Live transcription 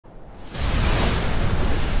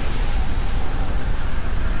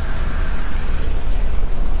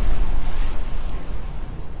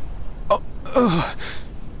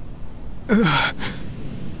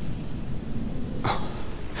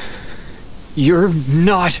You're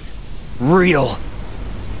not real.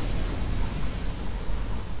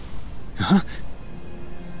 Huh?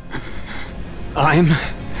 I'm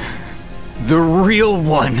the real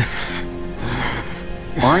one.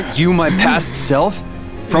 Aren't you my past self?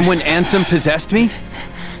 From when Ansem possessed me?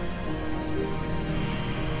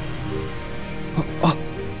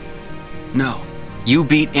 No. You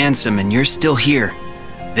beat Ansem and you're still here.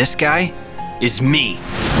 This guy is me.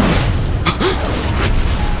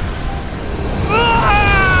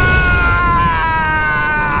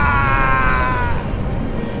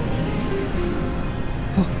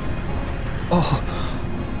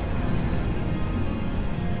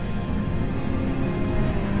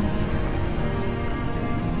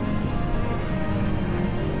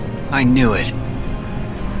 I knew it.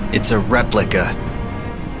 It's a replica.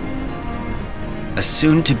 A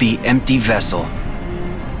soon-to-be empty vessel.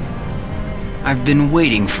 I've been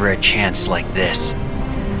waiting for a chance like this.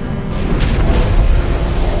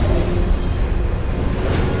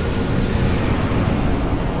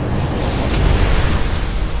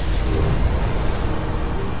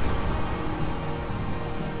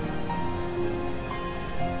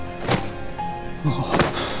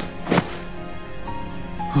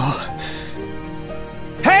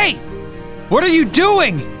 Hey! What are you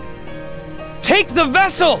doing? Take the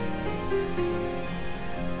vessel!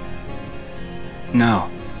 No.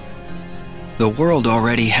 The world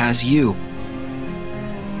already has you.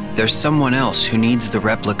 There's someone else who needs the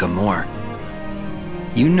replica more.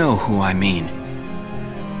 You know who I mean.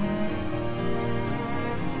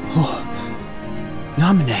 Oh.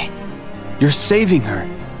 Namine, you're saving her.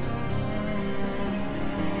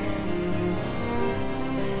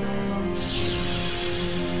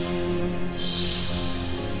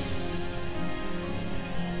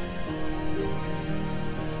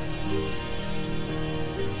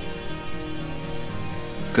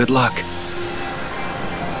 Good luck.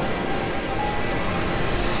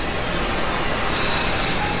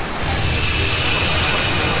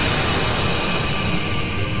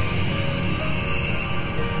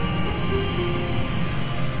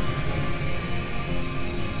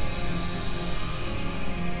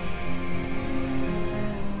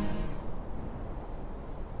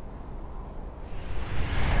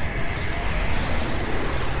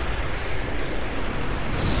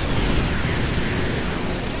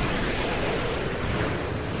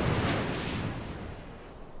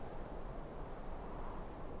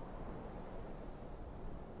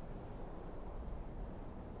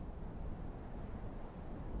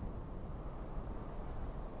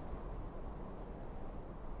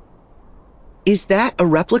 Is that a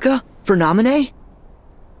replica for Namine?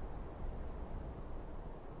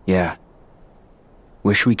 Yeah.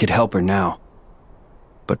 Wish we could help her now.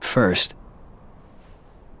 But first...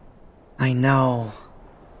 I know.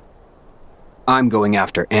 I'm going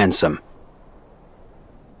after Ansem.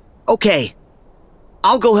 Okay.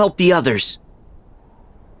 I'll go help the others.